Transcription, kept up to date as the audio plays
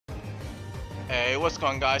Hey, what's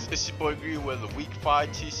going on, guys? It's your boy Gree with Week 5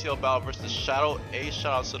 TCL battle versus Shadow. Shout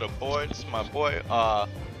out to the boy. This is my boy.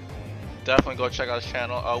 Definitely go check out his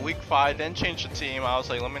channel. Week 5 didn't change the team. I was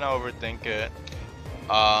like, let me not overthink it.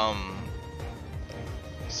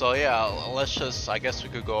 So yeah, let's just. I guess we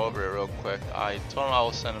could go over it real quick. I told him I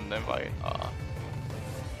will send him the invite.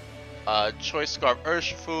 Choice Scarf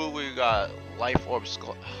Urshifu. We got Life Orb.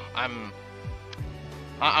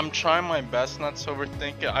 I'm trying my best not to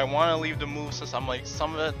overthink it. I want to leave the moves since I'm like,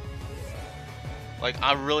 some of it, like,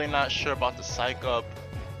 I'm really not sure about the psych up.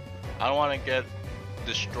 I don't want to get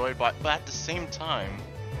destroyed by, but at the same time,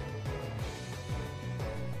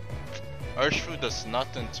 Urshifu does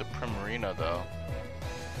nothing to Primarina though.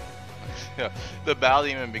 Yeah, the battle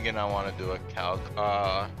didn't even begin. I want to do a calc.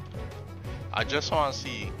 I just want to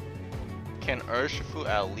see, can Urshifu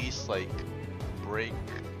at least like break,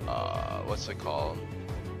 what's it called?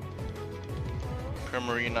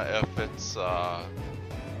 Primarina if it's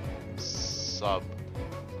sub.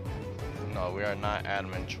 No, we are not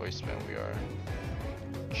admin choiceman. We are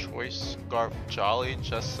choice Scarf Jolly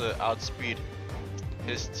just to outspeed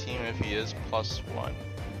his team if he is +1.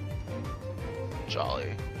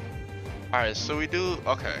 Jolly. Alright, so we do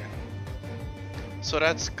okay. So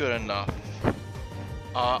that's good enough.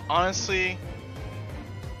 Honestly,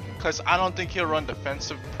 cause I don't think he'll run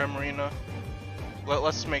defensive Primarina.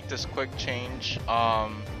 Let's make this quick change. But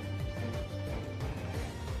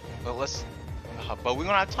we're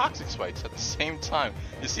gonna have toxic spikes at the same time.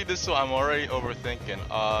 You see this, so I'm already overthinking.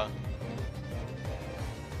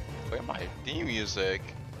 Play my theme music.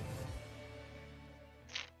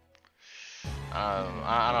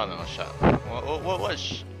 I don't know.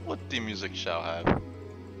 What theme music shall have?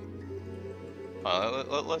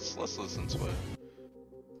 Let's listen to it.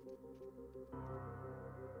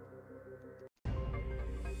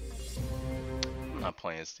 I'm not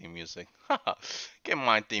playing his theme music. Get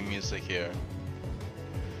my theme music here.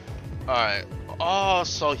 Alright. Oh,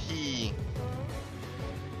 so he...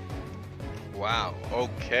 Wow.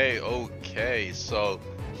 Okay. So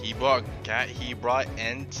he brought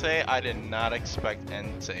Entei. I did not expect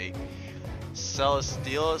Entei.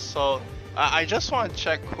 Celesteela. So I just want to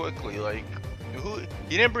check quickly. Like,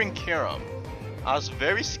 he didn't bring Kiram. I was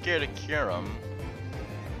very scared of Kiram.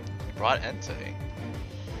 He brought Entei.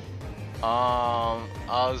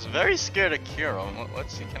 I was very scared of Kiram.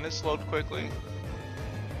 Let's see, can this load quickly?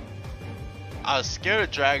 I was scared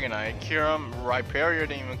of Dragonite. Kiram, Rhyperior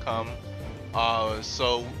didn't even come.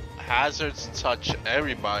 So hazards touch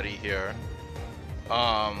everybody here.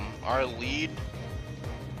 Our lead.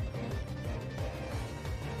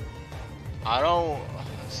 I don't.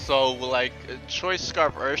 So like, Choice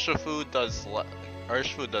Scarf Urshifu does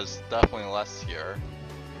definitely less here.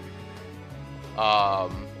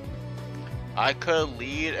 I could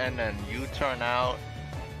lead and then you turn out.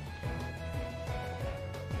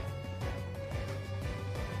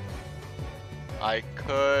 I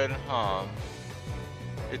could,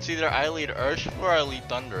 It's either I lead Urshifu or I lead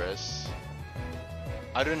Thundurus.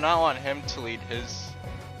 I do not want him to lead his.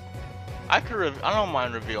 I don't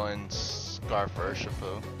mind revealing Scarf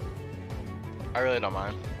Urshifu. I really don't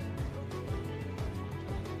mind.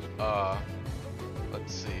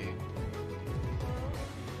 Let's see.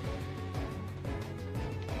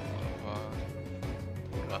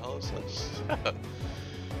 What the hell is this?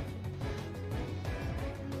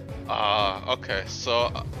 Okay,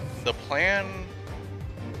 so the plan.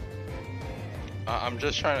 I'm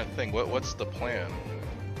just trying to think. What's the plan?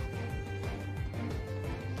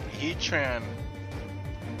 Heatran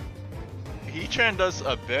does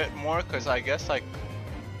a bit more, cause I guess like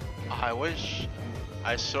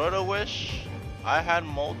I sorta wish I had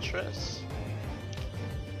Moltres.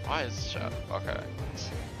 Why is chat? Okay. He's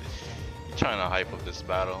trying to hype up this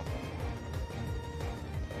battle.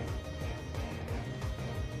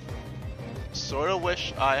 Sorta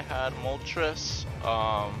wish I had Moltres.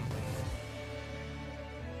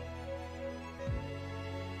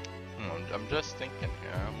 I'm just thinking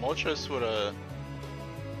here. Moltres would have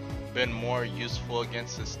been more useful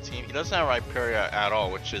against his team. He doesn't have Rhyperior at all,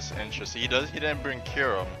 which is interesting. He didn't bring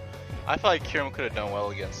Kiram. I feel like Kiram could have done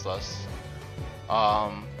well against us.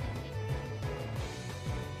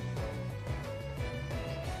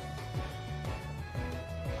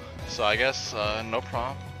 So I guess no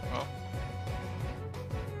problem.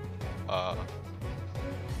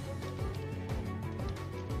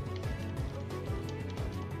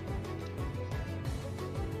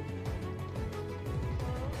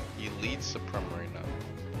 He leads the Primarina.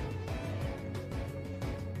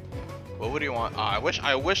 What would he want? I wish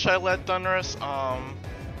I let Thundurus.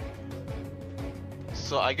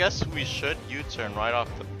 So I guess we should U-turn right off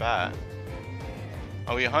the bat.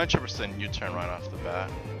 Oh, we 100% U-turn right off the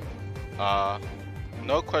bat.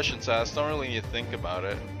 No questions asked. Don't really need to think about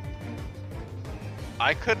it.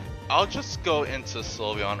 I'll just go into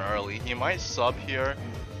Sylveon early. He might sub here.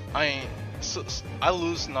 I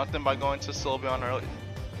lose nothing by going to Sylveon early.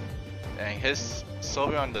 And his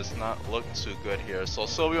Sylveon does not look too good here. So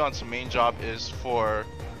Sylveon's main job is for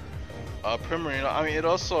Primarina. I mean, it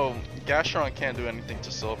also Gastrodon can't do anything to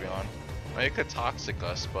Sylveon. I mean, it could Toxic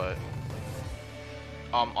us, but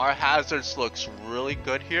our Hazards looks really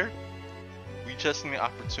good here. We just need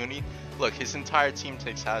opportunity. Look, his entire team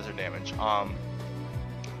takes Hazard damage.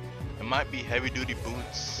 It might be Heavy Duty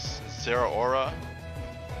Boots, Zero Aura.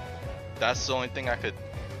 That's the only thing I could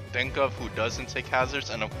think of who doesn't take hazards,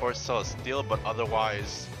 and of course Celesteal, but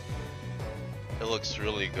otherwise it looks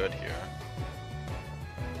really good here.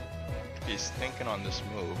 He's thinking on this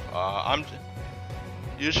move.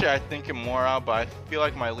 Usually I think him more out, but I feel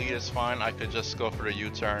like my lead is fine. I could just go for the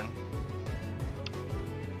U-turn.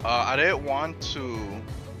 I didn't want to.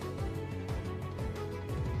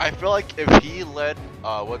 I feel like if he led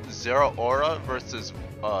with Zero Aura versus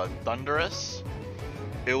Thundurus,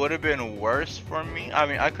 it would have been worse for me. I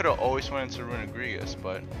mean, I could have always went into Runegrius,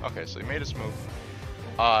 but okay, so he made his move.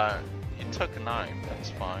 He took 9,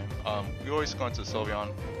 that's fine. We always go into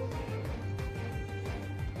Sylveon.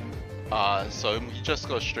 So he just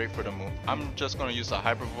goes straight for the move. I'm just gonna use a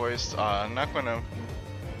Hyper Voice. I'm not gonna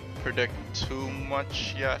predict too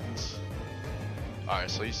much yet.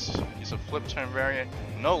 Alright, so he's a flip turn variant.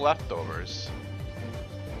 No leftovers.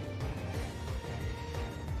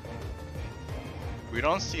 We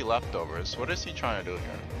don't see leftovers. What is he trying to do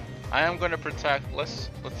here? I am gonna protect.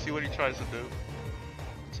 Let's see what he tries to do.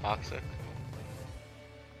 Toxic.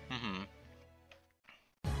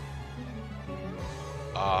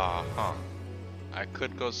 I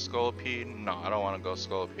could go Scolipede. No, I don't want to go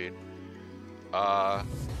Scolipede. I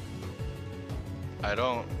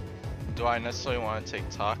don't. Do I necessarily want to take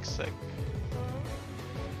Toxic?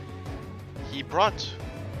 He brought.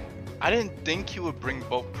 I didn't think he would bring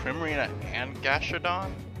both Primarina and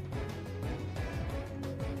Gastrodon.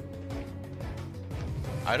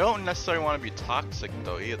 I don't necessarily want to be Toxic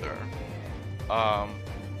though either.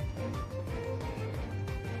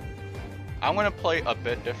 I'm gonna play a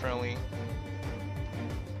bit differently.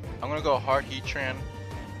 I'm gonna go hard Heatran.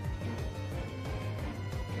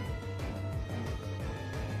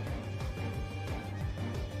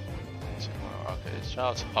 Okay,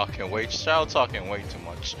 child talking way too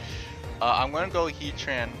much. I'm gonna go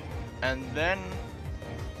Heatran, and then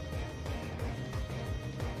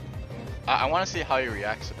I want to see how he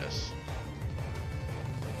reacts to this.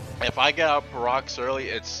 If I get up rocks early,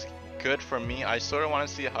 it's good for me. I sort of want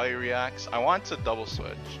to see how he reacts. I want to double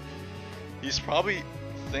switch. He's probably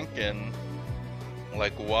thinking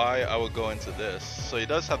like why I would go into this. So he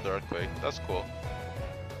does have the Earthquake. That's cool.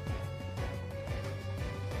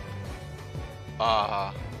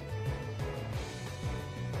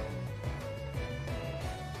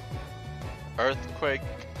 Earthquake,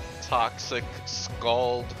 Toxic,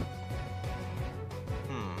 Scald.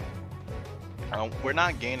 We're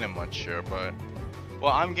not gaining much here, but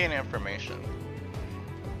well, I'm gaining information.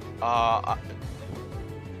 I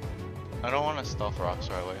don't want to stealth rocks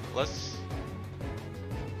right away. Let's.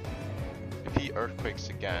 If he Earthquakes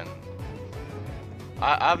again,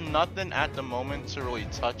 I have nothing at the moment to really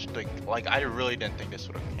touch. Like I really didn't think this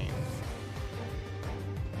would have came.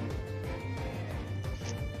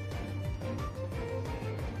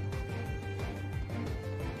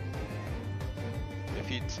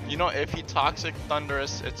 If he Toxic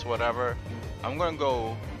Thundurus, it's whatever. I'm gonna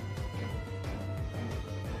go.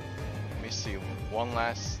 Let me see. One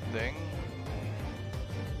last thing.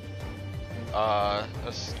 Oh,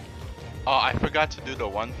 I forgot to do the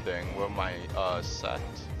one thing with my set.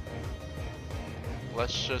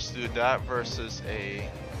 Let's just do that versus a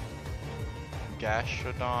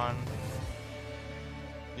Gastrodon.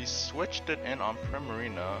 He switched it in on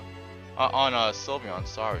Primarina. On Sylveon,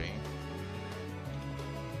 sorry.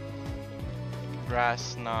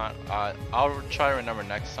 Grass Knot. I'll try to remember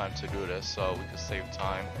next time to do this so we can save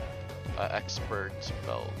time. Expert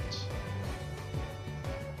Belt.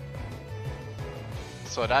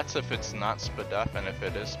 So that's if it's not Spadef, and if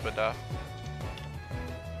it is Spadef.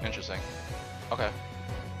 Interesting. Okay.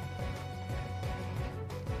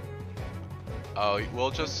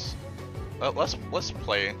 We'll just let's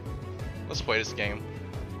play this game.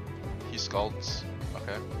 He Scalds.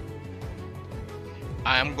 Okay.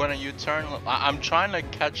 I am gonna U-turn. I'm trying to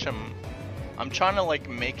catch him. I'm trying to like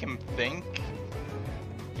make him think.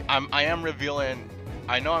 I am revealing.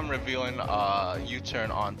 I know I'm revealing U-turn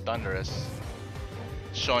on Thundurus.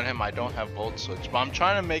 showing him I don't have Volt Switch, but I'm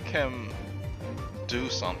trying to make him do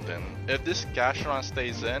something. If this Gastrodon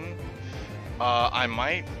stays in, I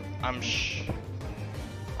might. I'm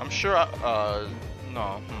sure.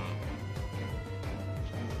 No.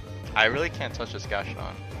 I really can't touch this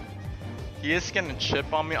Gastrodon. He is getting a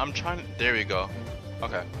chip on me. I'm trying to. There we go.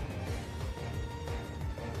 Okay.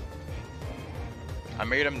 I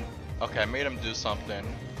made him. Okay, I made him do something.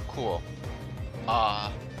 Cool.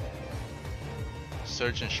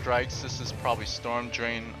 Surge and Strikes. This is probably Storm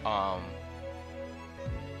Drain.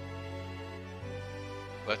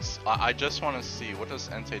 I just want to see what does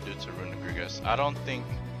Entei do to Runegrigus. I don't think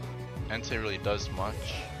Entei really does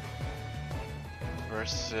much.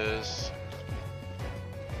 Versus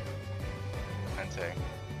Entei.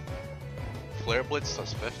 Flare Blitz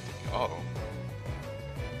does 50. Oh.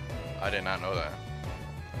 I did not know that.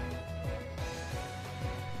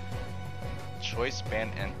 Choice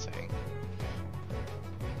Band Entei.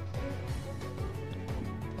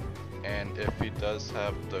 And if he does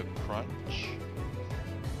have the crunch,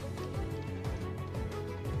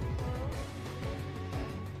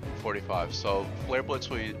 $45. So Flare Blitz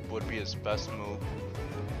would be his best move.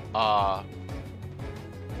 I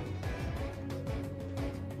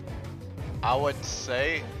would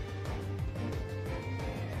say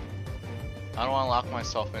I don't want to lock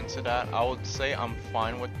myself into that. I would say I'm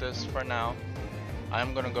fine with this for now.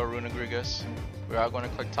 I'm gonna go Runegrigus. We are gonna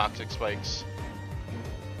click Toxic Spikes.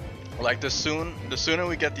 Like the sooner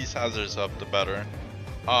we get these hazards up, the better.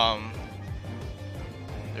 There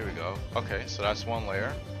we go. Okay, so that's one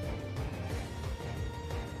layer.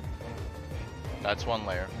 That's one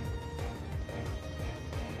layer.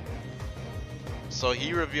 So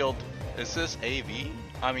he revealed, is this AV?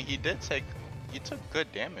 I mean, he took good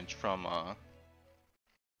damage from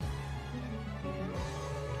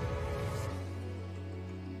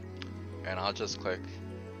and I'll just click.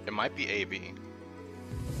 It might be AV.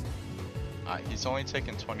 He's only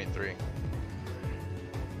taken 23.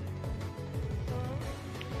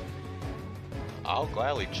 I'll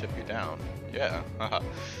gladly chip you down. Yeah.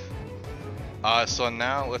 So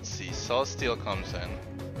now let's see. Celesteal comes in.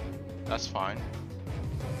 That's fine.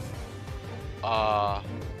 Our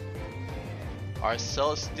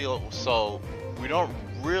Celesteal. So we don't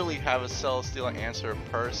really have a Celesteal answer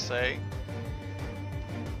per se.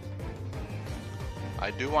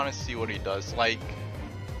 I do want to see what he does. Like,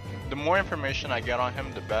 the more information I get on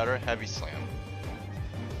him, the better. Heavy Slam.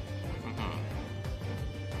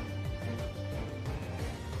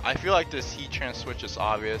 I feel like this Heat Trans switch is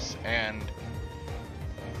obvious, and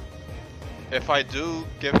if I do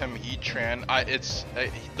give him Heat Tran,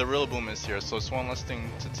 the Rillaboom is here, so it's one less thing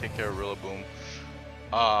to take care of Rillaboom.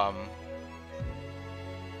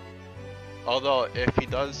 Although if he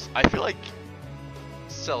does, I feel like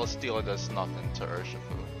Celesteela does nothing to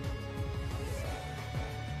Urshifu.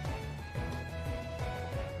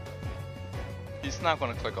 He's not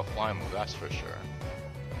gonna click a fly move, that's for sure.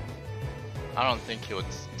 I don't think he would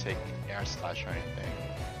take Air Slash or anything.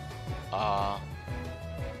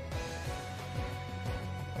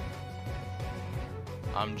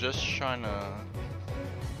 I'm just trying to.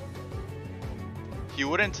 He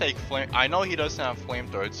wouldn't take flame. I know he doesn't have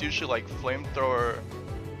flamethrower. It's usually like flamethrower,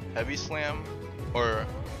 heavy slam, or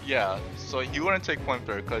yeah. So he wouldn't take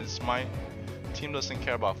flamethrower because my team doesn't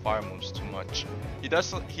care about fire moves too much. He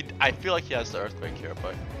doesn't. I feel like he has the earthquake here,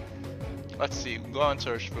 but let's see. Go on to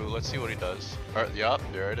Urshifu. Let's see what he does. Yup,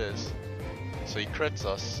 there it is. So he crits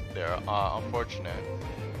us there. Unfortunate.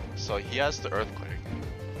 So he has the earthquake.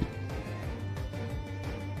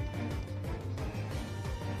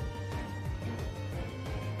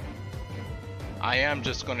 I am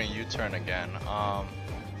just gonna U-turn again.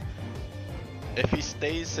 If he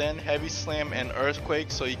stays in Heavy Slam and Earthquake,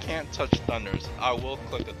 so he can't touch Thunders, I will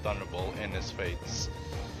click a Thunderbolt in his face.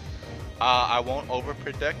 I won't over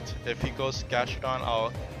predict. If he goes Gastrodon,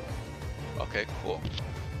 I'll. Okay, cool.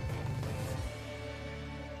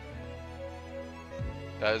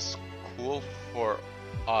 That is cool for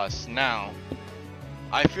us. Now,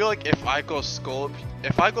 I feel like if I go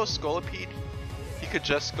Scolipede, he could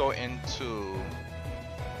just go into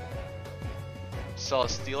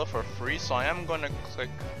Celesteela for free, so I am gonna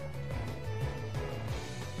click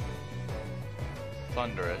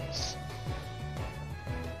Thundurus.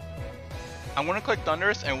 I'm gonna click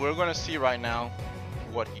Thundurus, and we're gonna see right now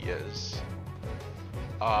what he is.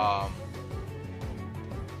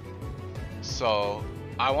 So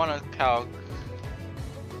I wanna calc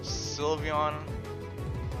Sylveon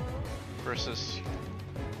versus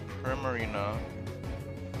Primarina.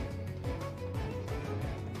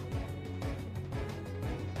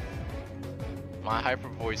 My Hyper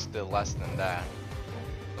Voice did less than that.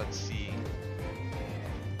 let's see.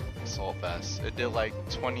 Assault Vest. It did like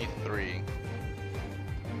 23.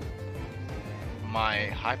 My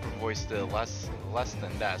Hyper Voice did less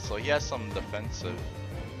than that, so he has some defensive.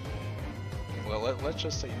 Well, let's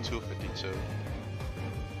just say 252.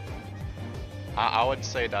 I would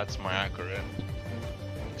say that's more accurate.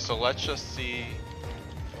 So let's just see.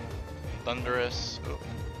 Thunderous. Ooh.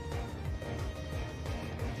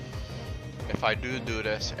 If I do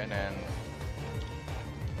this and then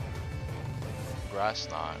Grass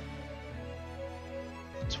Knot.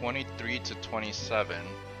 23 to 27.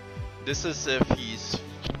 This is if he's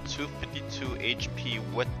 252 HP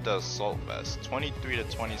with the Assault Vest. 23 to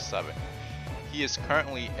 27. He is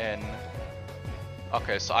currently in.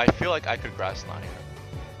 Okay, so I feel like I could Grass Knot here.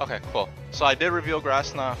 Okay, cool. So I did reveal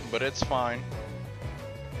Grass Knot, but it's fine.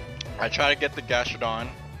 I try to get the Gastrodon,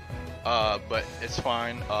 but it's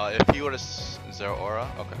fine. If he would have Zero Aura,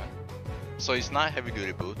 okay. So he's not Heavy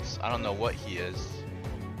Duty Boots. I don't know what he is.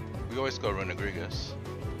 We always go Runegrigus.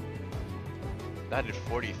 That did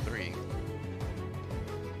 43.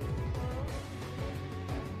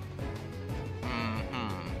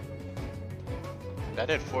 That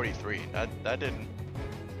did 43. That didn't.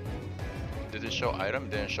 Did it show item?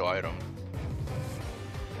 Didn't show item.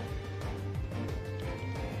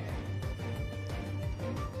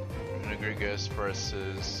 Runegrigus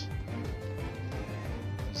versus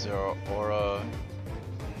Zero Aura.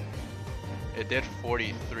 It did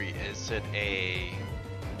 43. Is it a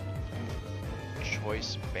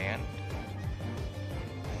choice band?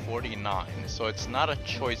 49. So it's not a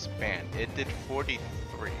choice band. It did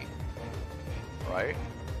 43. Right?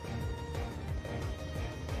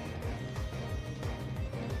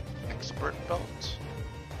 Expert belt?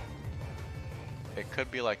 It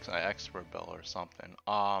could be like an expert belt or something.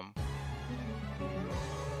 I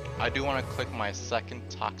do want to click my second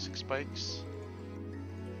toxic spikes.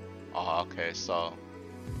 Oh, okay, so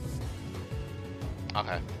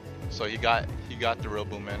okay, so he got the real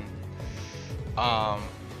boom in.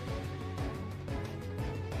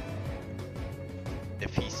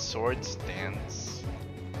 If he sword stance,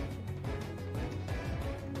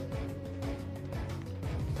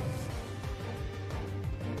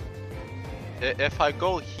 if I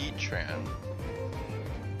go Heatran,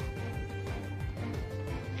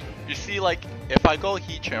 you see, like, if I go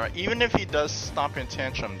Heatran, right, even if he does Stomping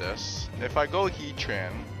Tantrum this, if I go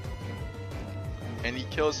Heatran and he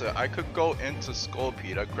kills it, I could go into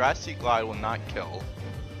Scolpede. A Grassy Glide will not kill.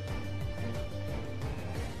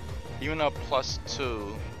 Even a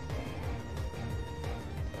 +2.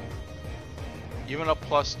 Even a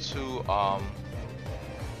 +2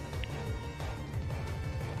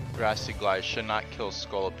 Grassy Glide should not kill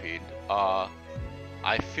Scolpede.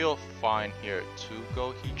 I feel fine here to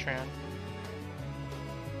go Heatran.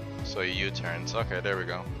 So he U-turns. Okay, there we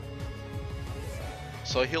go.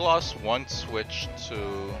 So he lost one switch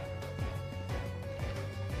to.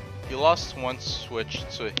 He lost one switch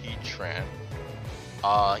to Heatran.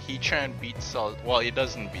 Heatran beats Cell. Well, he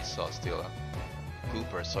doesn't beat Celesteela.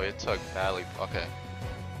 Gooper, so it took badly. Okay.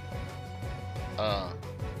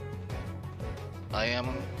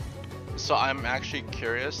 So I'm actually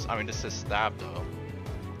curious. I mean, this is stab though.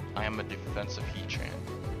 I am a defensive Heatran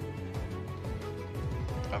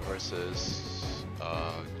versus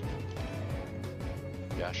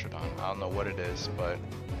Gastrodon. I don't know what it is, but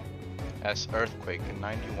as Earthquake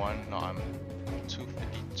 91. No, I'm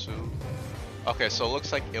 252. Okay, so it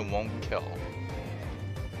looks like it won't kill.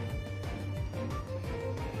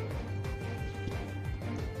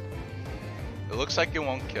 It looks like it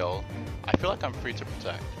won't kill. I feel like I'm free to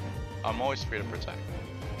protect. I'm always free to protect.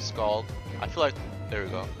 Scald. I feel like, there we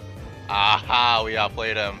go. Aha, we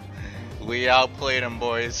outplayed him. We outplayed him,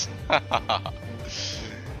 boys.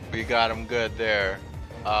 We got him good there.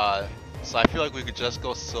 So I feel like we could just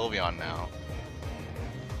go Sylveon now.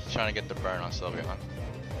 He's trying to get the burn on Sylveon.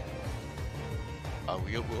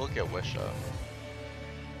 We'll get Wish Up.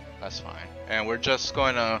 That's fine. And we're just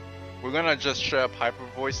gonna just straight up Hyper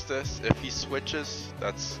Voice this. If he switches,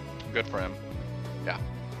 that's good for him. Yeah.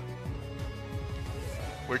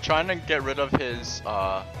 We're trying to get rid of his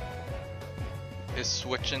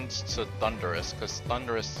switchings to Thunderous, because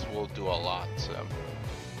Thunderous will do a lot to him.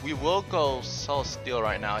 We will go Celesteela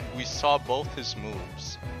right now. We saw both his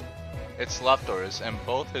moves. It's leftovers, and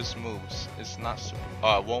both his moves is not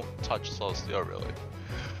super, won't touch Celesteela really.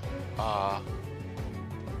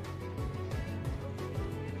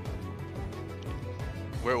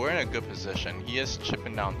 We're in a good position. He is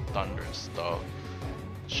chipping down Thunders though.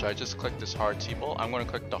 Should I just click this hard T-Bolt? I'm gonna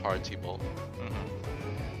click the hard T-Bolt.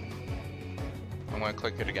 I'm gonna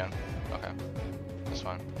click it again. Okay, that's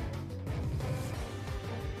fine.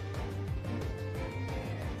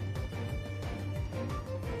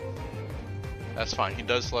 That's fine. He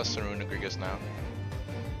does less than Runegrigus now.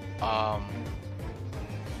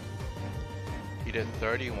 He did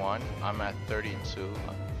 31. I'm at 32.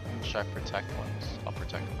 Should I protect ones? I'll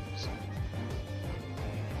protect ones.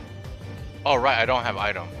 Oh right, I don't have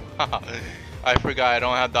item. I forgot I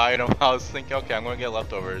don't have the item. I was thinking, okay, I'm gonna get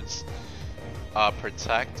leftovers.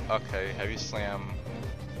 Protect. Okay, heavy slam.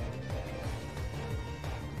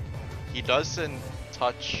 He doesn't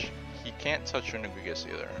touch. He can't touch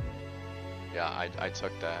Runegrigus either. Yeah, I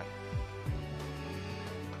took that.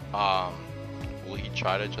 Will he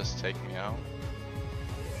try to just take me out?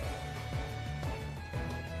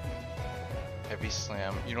 Heavy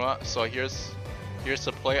slam. You know what? So here's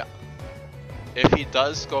the play. If he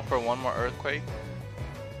does go for one more earthquake,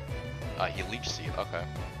 he leech seed. Okay.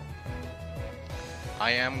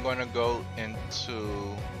 I am gonna go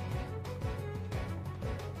into.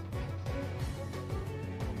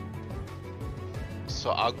 So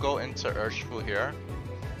I'll go into Urshifu here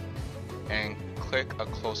and click a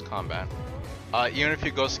close combat. Even if he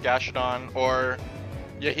goes Gashadon, or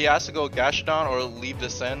yeah, he has to go Gashadon or leave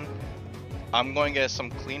this in. I'm going to get some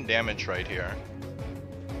clean damage right here.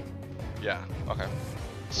 Yeah, okay.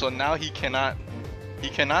 So now he cannot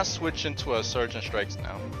switch into a Surge and Strikes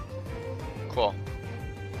now. Cool.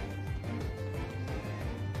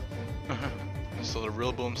 So the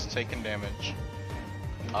real boom's taking damage.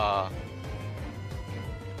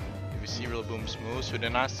 If you see real boom's moves, we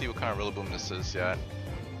did not see what kind of real boom this is yet.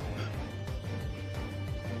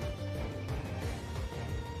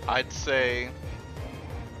 I'd say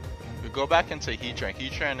we go back into Heatran.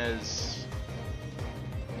 Heatran is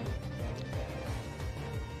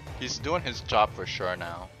he's doing his job for sure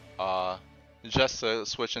now. Just to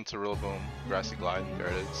switch into real boom, Grassy Glide. There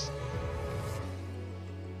it is.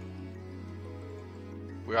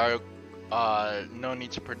 We are no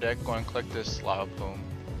need to predict. Go and click this Lava Plume.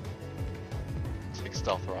 Take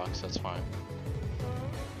Stealth Rocks. That's fine.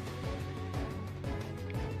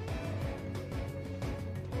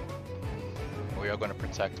 We are going to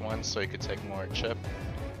protect one so he could take more chip.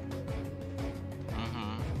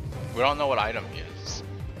 We don't know what item he is.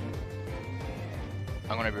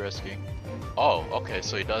 I'm going to be risky. Oh, okay,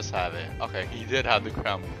 so he does have it. Okay, he did have the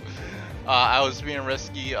ground move. I was being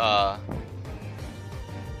risky. If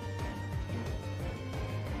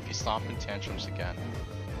he's stomping tantrums again.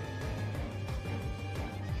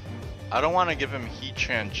 I don't want to give him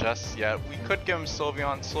Heatran just yet. We could give him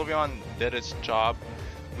Sylveon. Sylveon did its job.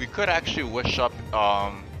 We could actually wish up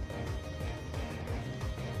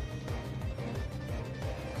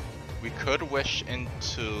we could wish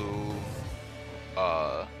into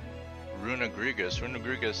Runegrigus.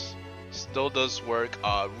 Runegrigus still does work.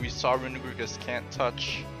 We saw Runegrigus can't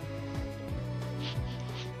touch.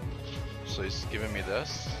 So he's giving me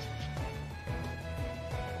this.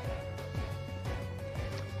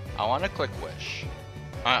 I want to click Wish.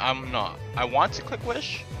 I'm not. I want to click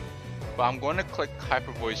Wish, but I'm going to click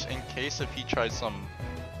Hyper Voice in case if he tries some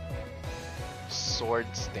sword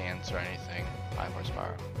stance or anything. 5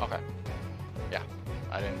 horsepower. Okay. Yeah.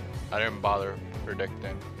 I didn't bother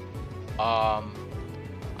predicting.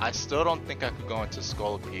 I still don't think I could go into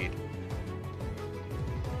Scolipede.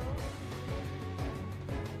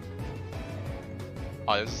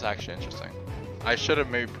 Oh, this is actually interesting. I should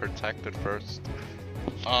have maybe protected first.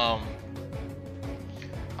 I'm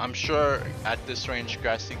sure at this range,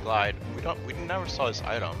 Grassy Glide, we never saw his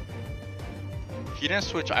item. He didn't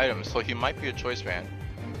switch items, so he might be a choice band.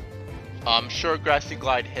 I'm sure Grassy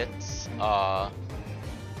Glide hits.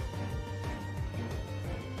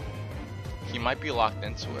 He might be locked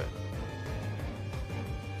into it.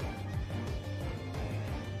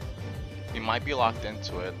 He might be locked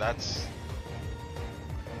into it. That's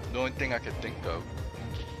the only thing I could think of.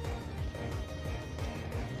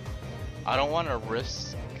 I don't want to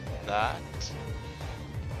risk that.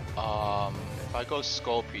 If I go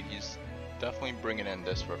Scolipede, he's definitely bringing in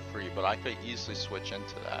this for free, but I could easily switch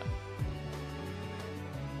into that.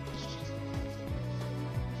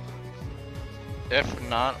 If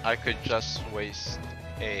not, I could just waste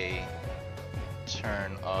a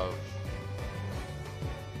turn of...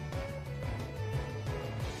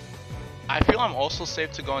 I feel I'm also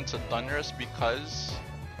safe to go into Thundurus because...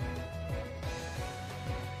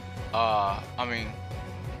 I mean...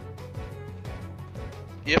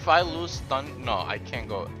 If I lose no, I can't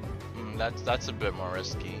go... that's a bit more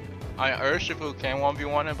risky. Urshifu can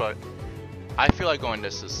 1v1 it, but I feel like going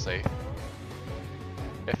this is safe.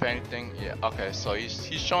 If anything, yeah, okay, so he's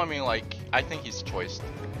showing me like, I think he's choiced.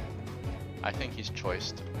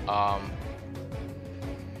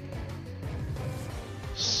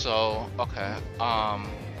 So, okay,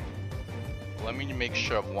 let me make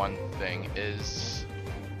sure of one thing is,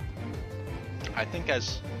 I think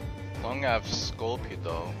as long as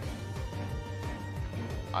Scorpido,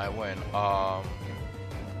 I win.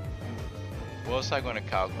 What was I gonna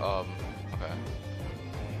calc? Okay.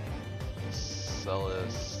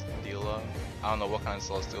 Celesteela. I don't know what kind of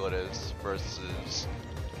Celesteela it is versus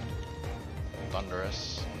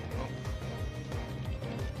Thundurus. Oh.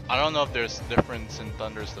 I don't know if there's difference in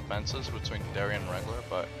Thunder's defenses between Dairy and regular,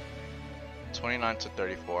 but 29 to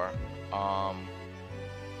 34.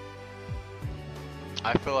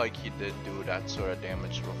 I feel like he did do that sort of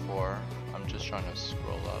damage before. I'm just trying to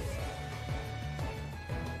scroll up.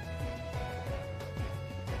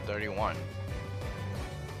 31.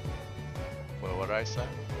 Wait, what did I say?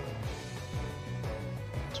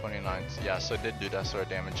 29. Yeah, so it did do that sort of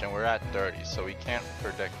damage, and we're at 30, so we can't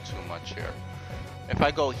predict too much here. If I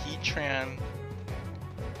go Heatran,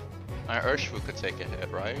 my Urshifu could take a hit,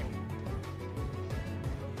 right?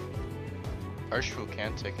 Urshifu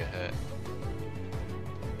can take a hit.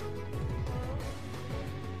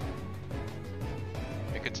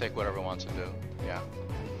 It could take whatever it wants to do, yeah.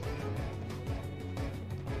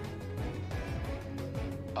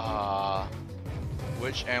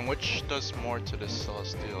 Which does more to the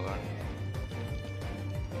Celesteela?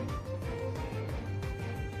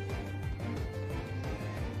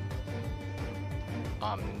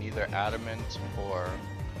 Neither Adamant or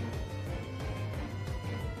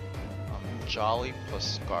Jolly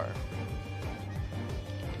plus Scarf.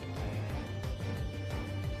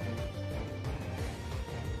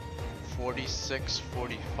 $46,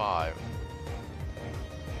 $45.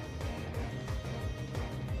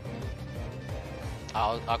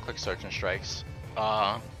 I'll click Search and Strikes.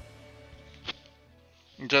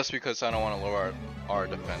 Just because I don't want to lower our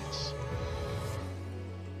defense.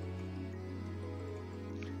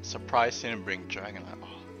 Surprise didn't bring Dragonite.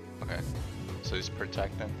 Oh, okay. So he's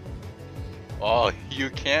protecting. Oh, you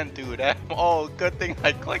can't do that. Oh, good thing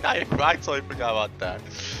I clicked. I totally forgot about that.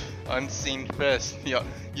 Unseen Fist. Yo,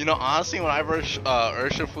 you know, honestly, when I verse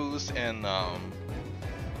Urshifu's in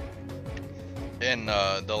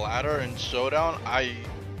the ladder and showdown,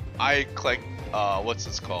 I clicked what's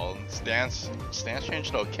this called? Stance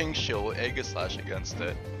change? No, King Shield with Aegis Slash against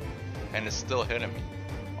it, and it's still hitting me.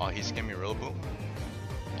 Oh, he's giving me real boom.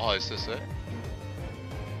 Oh, is this it?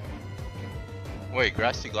 Wait,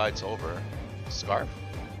 Grassy Glide's over. Scarf?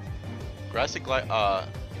 Grassy Glide,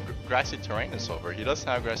 Grassy Terrain is over. He doesn't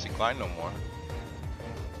have Grassy Glide no more.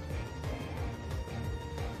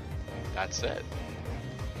 That's it.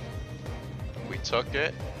 We took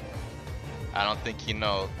it. I don't think he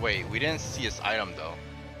knows. Wait, we didn't see his item though.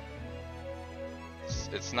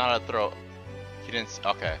 It's not a throw. He didn't.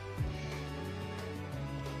 Okay.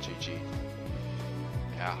 GG.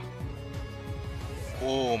 Yeah.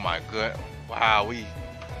 Oh my good. Wow.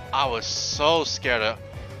 I was so scared of.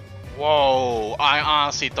 Whoa. I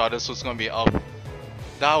honestly thought this was gonna be up.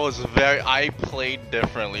 That was I played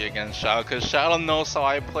differently against Shadow, because Shadow knows how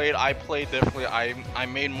I played. I played differently. I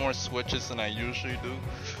made more switches than I usually do.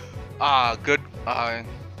 Good. Yeah,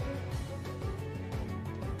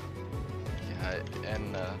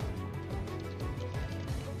 and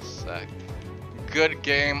sec. Good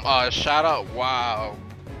game. Shadow. Wow.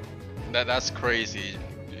 That's crazy.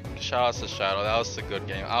 Shout out to Shadow. That was a good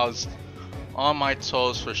game. I was on my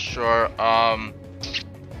toes for sure.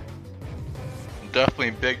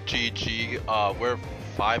 Definitely big GG. We're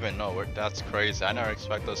 5-0. That's crazy. I never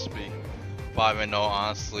expect us to be 5-0.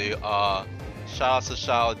 Honestly. Shout out to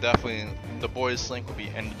Shadow. Definitely. The boys' link will be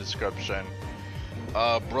in the description.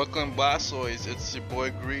 Brooklyn Blastoise. It's your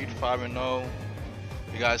boy Greed. 5-0.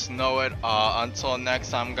 You guys know it. Until next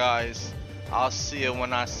time, guys. I'll see you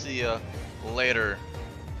when I see you later.